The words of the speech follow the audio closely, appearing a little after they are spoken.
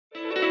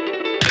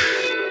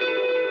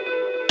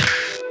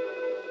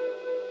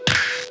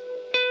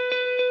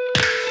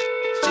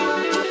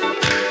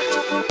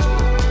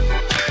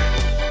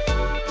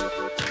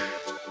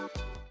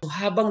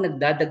habang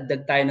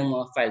nagdadagdag tayo ng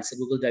mga files sa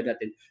Google Drive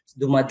natin,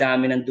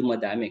 dumadami ng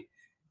dumadami.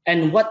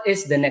 And what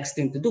is the next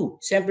thing to do?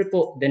 Siyempre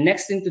po, the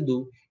next thing to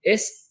do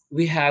is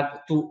we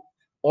have to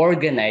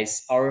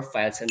organize our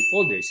files and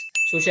folders.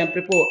 So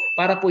syempre po,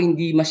 para po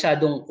hindi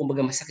masyadong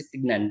kumbaga masakit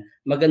tignan,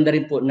 maganda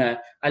rin po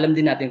na alam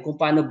din natin kung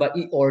paano ba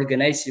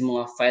i-organize yung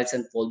mga files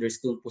and folders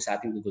doon po sa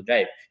ating Google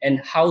Drive. And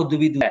how do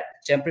we do that?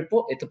 Syempre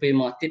po, ito po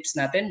yung mga tips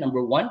natin.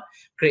 Number 1,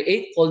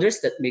 create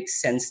folders that make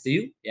sense to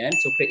you. Yan.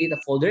 So create a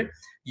folder,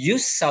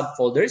 use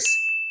subfolders,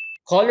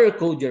 color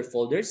code your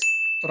folders,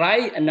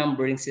 try a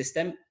numbering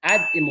system, add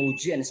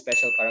emoji and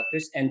special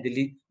characters, and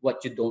delete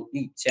what you don't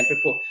need. Siyempre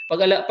po,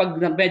 pag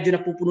medyo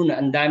napupuno na,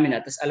 ang dami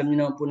na, tapos alam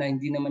niyo naman po na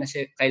hindi naman na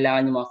siya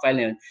kailangan yung mga file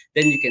na yun,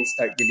 then you can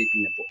start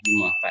deleting na po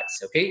yung mga files.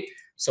 Okay?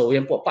 So,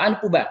 yan po. Paano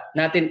po ba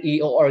natin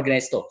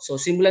i-organize to? So,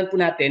 simulan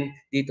po natin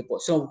dito po.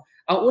 So,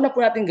 ang una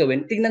po natin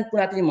gawin, tignan po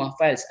natin yung mga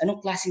files.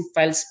 Anong klaseng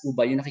files po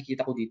ba yung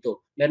nakikita ko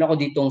dito? Meron ako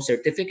ditong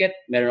certificate,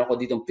 meron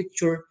ako ditong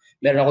picture,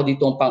 meron ako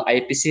ditong pang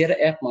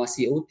IPCRF, mga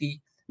COT,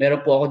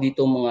 meron po ako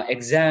dito mga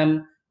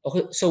exam.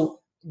 Okay,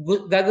 so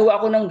gagawa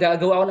ako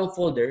ng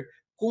folder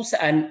kung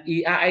saan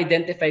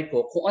i-identify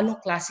ko kung anong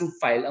klaseng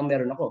file ang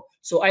meron ako.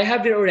 So I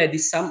have here already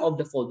some of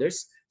the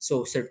folders.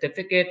 So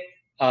certificate,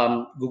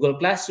 Google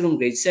Classroom,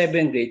 grade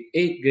 7, grade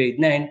 8, grade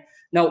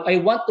 9. Now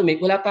I want to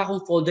make, wala pa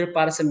akong folder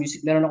para sa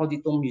music. Meron ako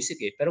ditong music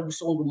pero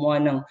gusto kong gumawa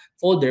ng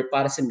folder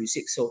para sa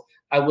music. So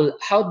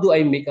how do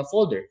I make a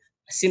folder?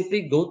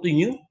 Simply go to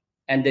new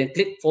and then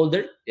click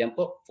folder. Yan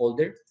po,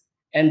 folder.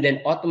 And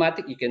then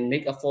automatic, you can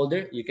make a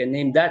folder. You can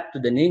name that to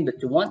the name that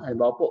you want.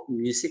 Halimbawa po,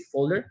 music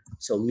folder.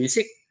 So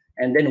music.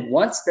 And then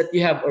once that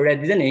you have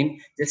already the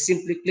name, just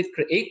simply click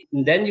create.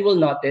 And then you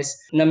will notice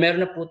na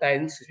meron po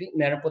tayo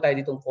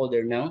ditong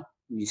folder ng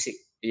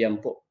music. Ayan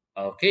po.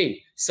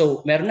 Okay.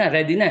 So meron na,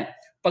 ready na.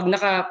 Pag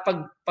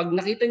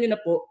nakita nyo na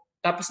po,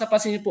 tapos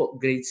napansin nyo po,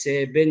 grade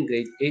 7,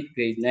 grade 8,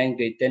 grade 9,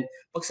 grade 10.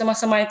 Pag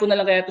samasamahin ko na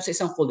lang kaya ito sa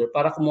isang folder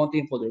para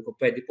kumonti yung folder ko,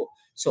 pwede po.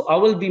 So I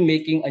will be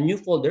making a new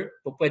folder.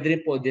 Pwede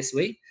rin po this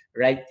way.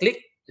 Right-click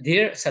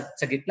here sa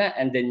gitna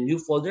and then new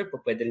folder.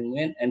 Pwede rin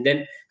mo yan. And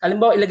then,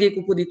 halimbawa, ilagay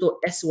ko po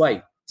dito SY,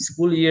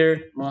 school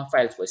year, mga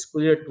files po.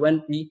 School year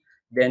 20,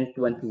 then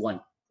 21.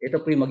 Ito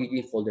po yung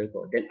magiging folder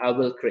ko. Then I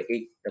will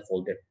create the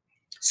folder.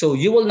 So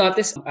you will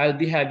notice I'll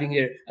be having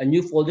here a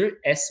new folder,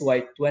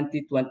 SY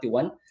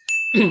 2021.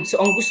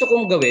 So ang gusto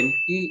kong gawin,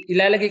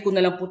 ilalagay ko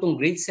na lang po itong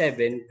grade 7,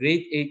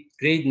 grade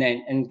 8, grade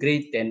 9, and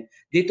grade 10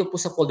 dito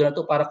po sa folder na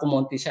to para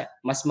kumonti siya,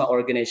 mas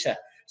ma-organize siya.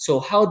 So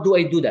how do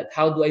I do that?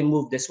 How do I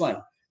move this one?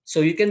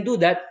 So you can do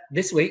that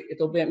this way.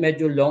 Ito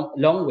medyo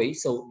long way.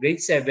 So grade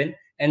 7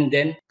 and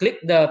then click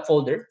the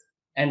folder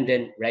and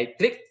then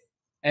right-click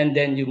and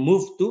then you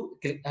move to,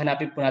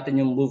 hanapin po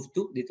natin yung move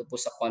to dito po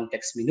sa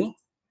context menu.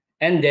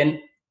 And then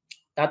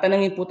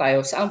tatanungin po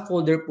tayo, saan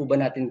folder po ba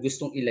natin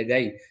gustong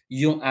ilagay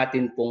yung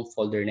atin pong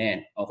folder na yan.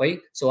 Okay?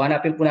 So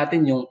hanapin po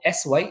natin yung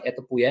SY.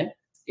 Ito po yan.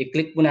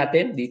 I-click po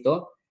natin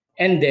dito.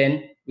 And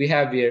then we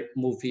have here,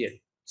 move here.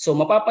 So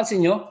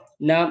mapapansin nyo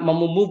na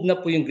mamumove na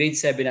po yung grade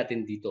 7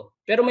 natin dito.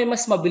 Pero may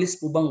mas mabilis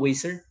po bang way,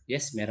 sir?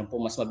 Yes, meron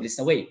po mas mabilis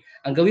na way.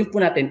 Ang gawin po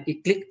natin,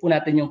 i-click po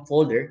natin yung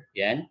folder.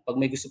 Yan. Pag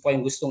may gusto po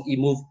yung gustong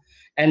i-move.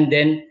 And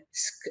then,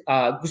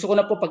 gusto ko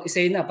na po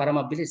pag-isayin na para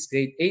mabilis.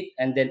 Grade 8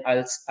 and then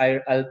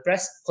I'll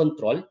press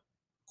control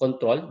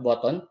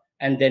button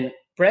and then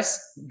press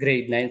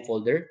grade 9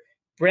 folder,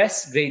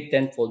 press grade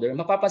 10 folder.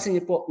 Mapapansin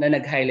niyo po na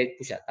nag-highlight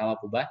po siya. Tama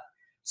po ba?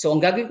 So, ang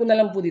gagawin ko na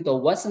lang po dito,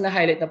 once na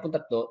na-highlight na po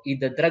tatlo,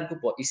 i-drag ko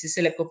po,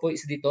 isi-select ko po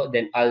isa dito,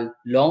 then I'll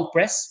long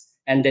press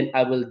and then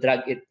I will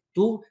drag it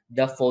to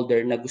the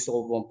folder na gusto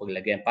ko pong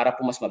paglagyan para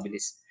po mas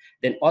mabilis.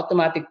 Then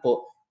automatic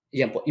po,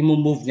 yan po,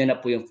 i-move niya na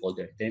po yung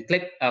folder. Then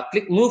click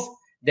move.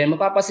 Then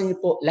mapapansin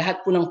niyo po, lahat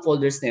po ng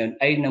folders na yun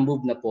ay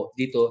na-move na po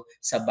dito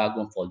sa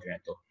bagong folder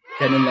na to.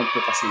 Ganun lang po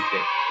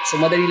kasimple.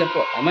 So madali lang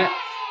po, tama?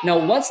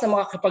 Now, once na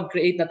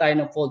makakapag-create na tayo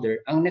ng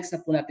folder, ang next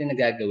na po natin na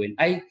gagawin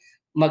ay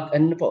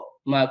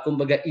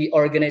kumbaga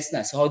i-organize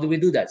na. So how do we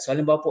do that? So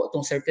halimbawa po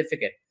itong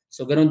certificate.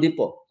 So ganun din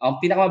po.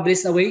 Ang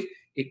pinakamabilis na way,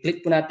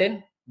 i-click po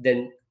natin,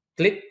 then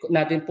click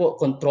natin po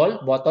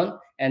control button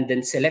and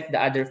then select the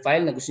other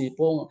file na gusto niyo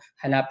pong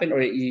hanapin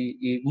or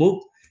i-move.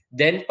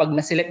 Then pag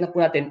na-select na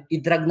po natin,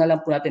 i-drag na lang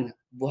po natin.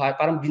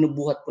 Parang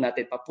binubuhat po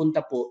natin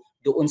papunta po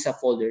doon sa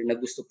folder na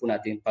gusto po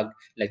natin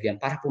paglagyan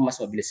para po mas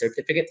mabilis.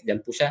 Certificate,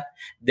 dyan po siya.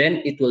 Then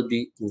it will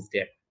be moved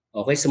there.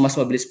 Okay, so mas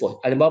mabilis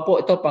po. Halimbawa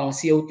po ito pang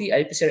COT,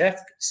 IPCRF,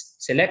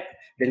 select,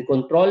 then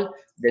control,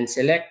 then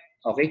select.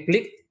 Okay,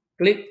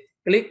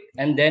 click,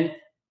 and then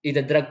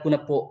i-drag ko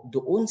na po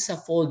doon sa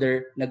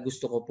folder na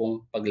gusto ko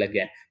pong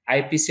paglagyan.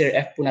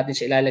 IPCRF po natin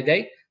siya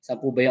ilalagay. Saan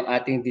po ba yung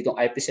ating ditong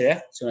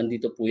IPCRF? So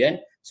nandito po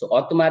yan. So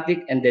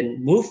automatic and then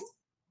move.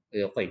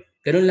 Okay.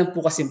 Ganun lang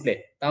po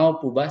kasimple.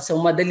 Tama po ba? So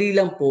madali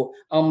lang po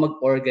ang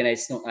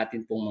mag-organize ng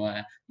ating pong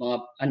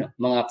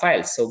mga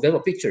files. So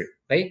gawin picture.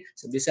 Okay?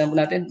 So bilisan po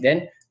natin.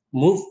 Then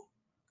move.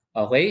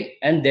 Okay?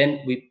 And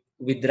then we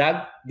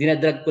drag.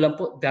 Dinadrag ko lang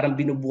po. Parang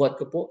binubuhat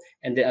ko po.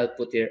 And then I'll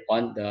put here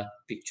on the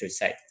picture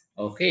side.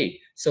 Okay.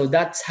 So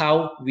that's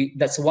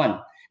one.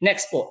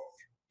 Next po.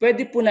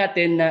 pwede po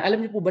natin na,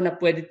 alam niyo po ba na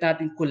pwede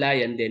natin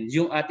kulayan din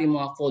yung ating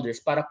mga folders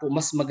para po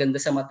mas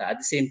maganda sa mata. At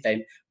the same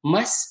time,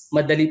 mas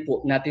madali po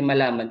natin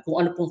malaman kung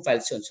ano pong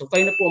files yun. So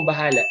kayo na po ang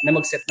bahala na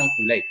mag-set ng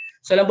kulay.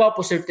 So alam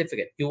po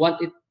certificate, you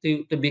want it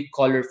to be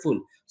colorful.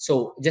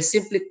 So just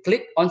simply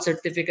click on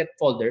certificate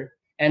folder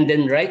and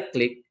then right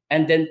click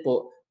and then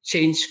po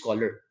change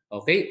color.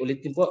 Okay,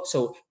 ulitin po.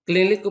 So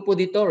click ko po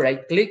dito,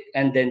 right click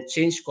and then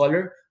change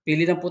color.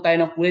 Pili lang po tayo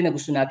ng kulay na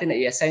gusto natin na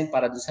i-assign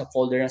para dun sa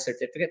folder ng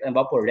certificate. Ano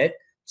ba po? Red.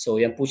 So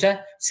yan po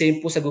siya. Same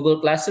po sa Google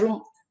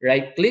Classroom.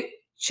 Right click,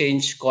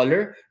 change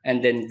color,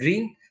 and then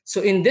green.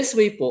 So in this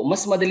way po,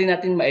 mas madali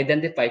natin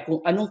ma-identify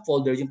kung anong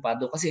folder yung para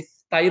doon. Kasi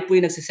tayo po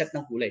yung nagsiset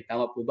ng kulay.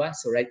 Tama po ba?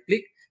 So right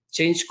click,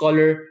 change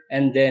color,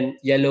 and then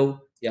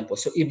yellow. Yan po.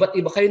 So iba't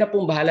iba, kayo na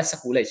po ang bahala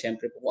sa kulay.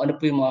 Siyempre po, kung ano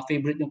po yung mga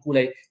favorite ng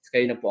kulay,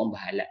 kayo na po ang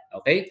bahala.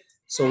 Okay?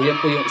 So yan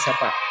po yung isa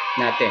pa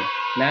natin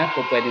na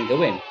po pwedeng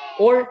gawin.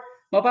 Or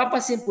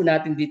mapapansin po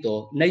natin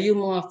dito na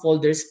yung mga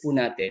folders po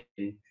natin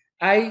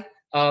ay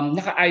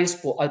nakaayos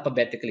po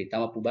alphabetically.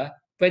 Tama po ba?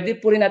 Pwede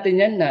po rin natin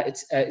yan na it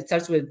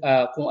starts with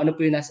kung ano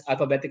po yung nasa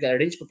alphabetical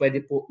arrange,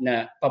 pwede po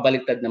na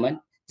pabaliktad naman.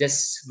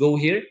 Just go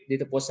here,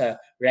 dito po sa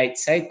right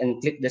side and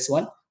click this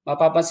one.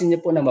 Mapapansin niyo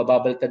po na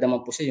mababaliktad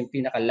naman po siya yung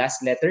pinaka last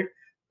letter.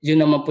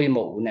 Yun naman po yung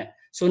mauuna.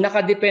 So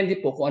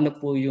nakadepende po kung ano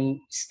po yung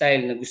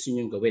style na gusto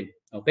niyo gawin.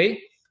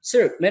 Okay?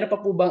 Sir, meron pa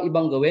po bang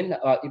ibang gawin,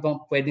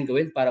 ibang pwedeng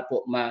gawin para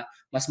po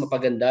mas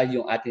mapaganda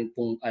yung ating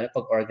pong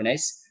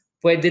pag-organize?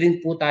 Pwede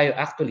rin po tayo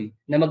actually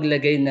na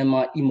maglagay ng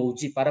mga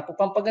emoji para po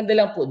pampaganda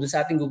lang po doon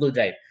sa ating Google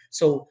Drive.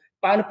 So,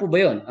 paano po ba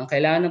yun? Ang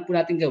kailangan po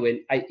natin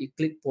gawin ay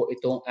i-click po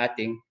itong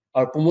ating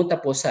or pumunta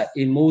po sa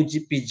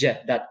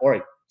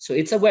emojipedia.org. So,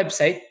 it's a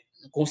website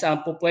kung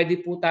saan po pwede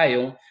po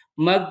tayong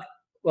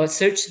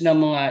mag-search ng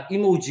mga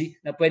emoji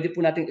na pwede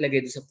po natin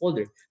ilagay doon sa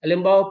folder.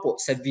 Halimbawa po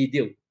sa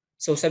video.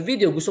 So sa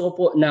video, gusto ko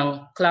po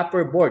ng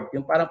clapper board,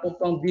 yung parang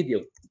pang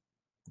video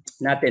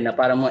natin na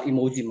parang mga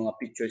emoji, mga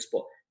pictures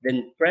po.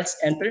 Then press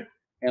enter.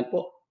 Ayan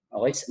po.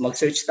 Okay,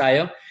 mag-search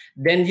tayo.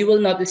 Then you will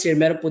notice here,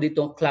 meron po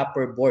ditong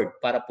clapper board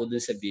para po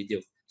dun sa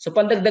video. So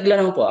pandagdag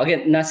lang naman po.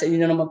 Again, nasa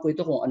inyo na naman po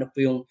ito kung ano po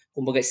yung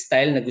kumbaga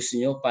style na gusto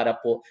nyo para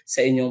po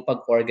sa inyong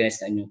pag-organize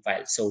na inyong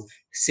file. So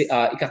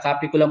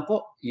ika-copy ko lang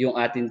po yung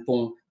atin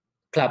pong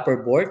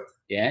clapper board.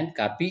 Yan,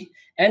 copy.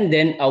 And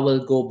then I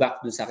will go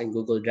back dun sa aking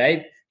Google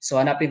Drive. So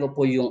hanapin ko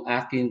po yung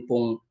akin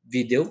pong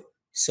video.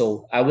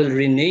 So I will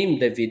rename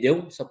the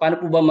video. So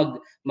paano po ba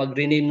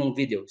mag-rename ng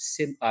video?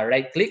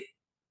 Right click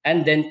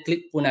and then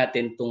click po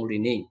natin tong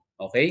rename.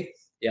 Okay?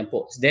 Yan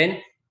po. Then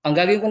ang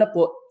gagawin ko na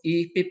po,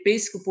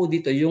 i-paste ko po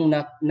dito yung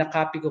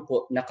na-copy ko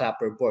po na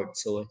clapper board.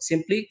 So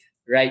simply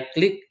right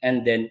click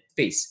and then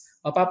paste.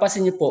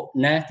 Mapapansin niyo po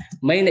na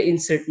may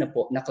na-insert na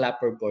po na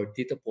clapper board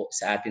dito po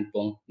sa atin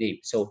pong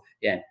name. So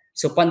yan.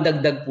 So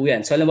pandagdag po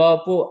yan. So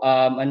halimbawa po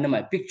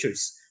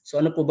pictures. So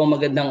ano po bang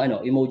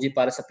magandang emoji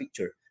para sa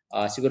picture?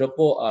 Siguro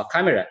po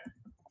camera.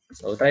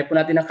 So try po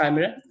natin ang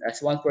camera. That's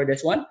one for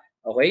this one.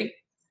 Okay?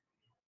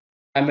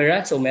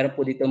 Camera. So meron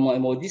po dito mga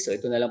emoji. So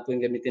ito na lang po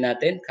yung gamitin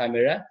natin.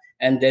 Camera.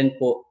 And then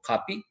po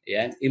copy.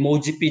 Ayan.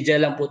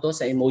 Emojipedia lang po to.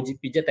 Sa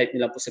Emojipedia, type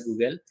nyo lang po sa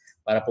Google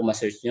para po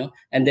ma-search nyo.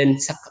 And then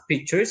sa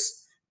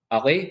pictures.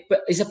 Okay?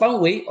 Isa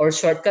pang way or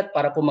shortcut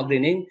para po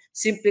mag-rename.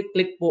 Simply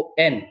click po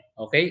N.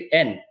 Okay?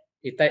 N.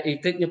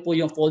 I-click nyo po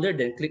yung folder.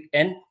 Then click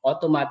N.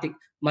 Automatic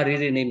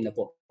marirename na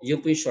po. Yun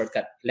po yung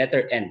shortcut,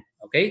 letter N.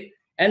 Okay?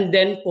 And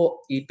then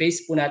po,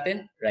 i-paste po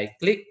natin,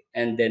 right-click,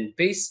 and then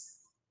paste.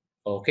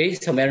 Okay?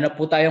 So, meron na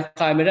po tayong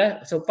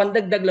camera. So,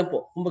 pandagdag lang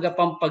po. Kumbaga,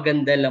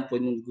 pampaganda lang po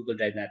yung Google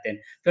Drive natin.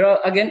 Pero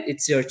again,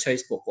 it's your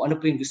choice po kung ano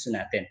po yung gusto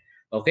natin.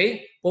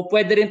 Okay? Po,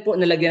 pwede rin po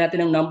nalagyan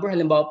natin ng number.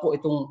 Halimbawa po,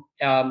 itong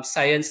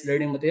science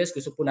learning materials,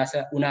 gusto po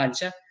nasa unahan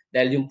siya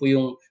dahil yun po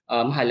yung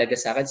mahalaga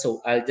sa akin.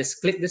 So, I'll just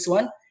click this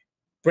one.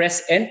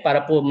 Press N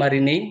para po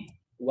ma-rename.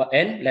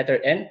 N,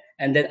 letter N,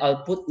 and then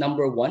I'll put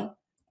number 1.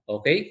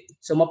 Okay?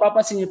 So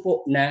mapapansin niyo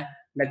po na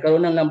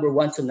nagkaroon ng number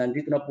 1, so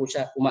nandito na po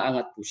siya,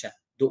 umaangat po siya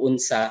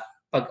doon sa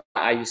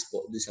pag-aayos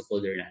po doon sa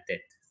folder natin.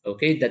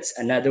 Okay? That's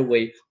another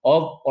way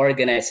of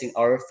organizing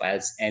our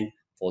files and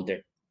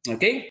folder.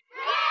 Okay?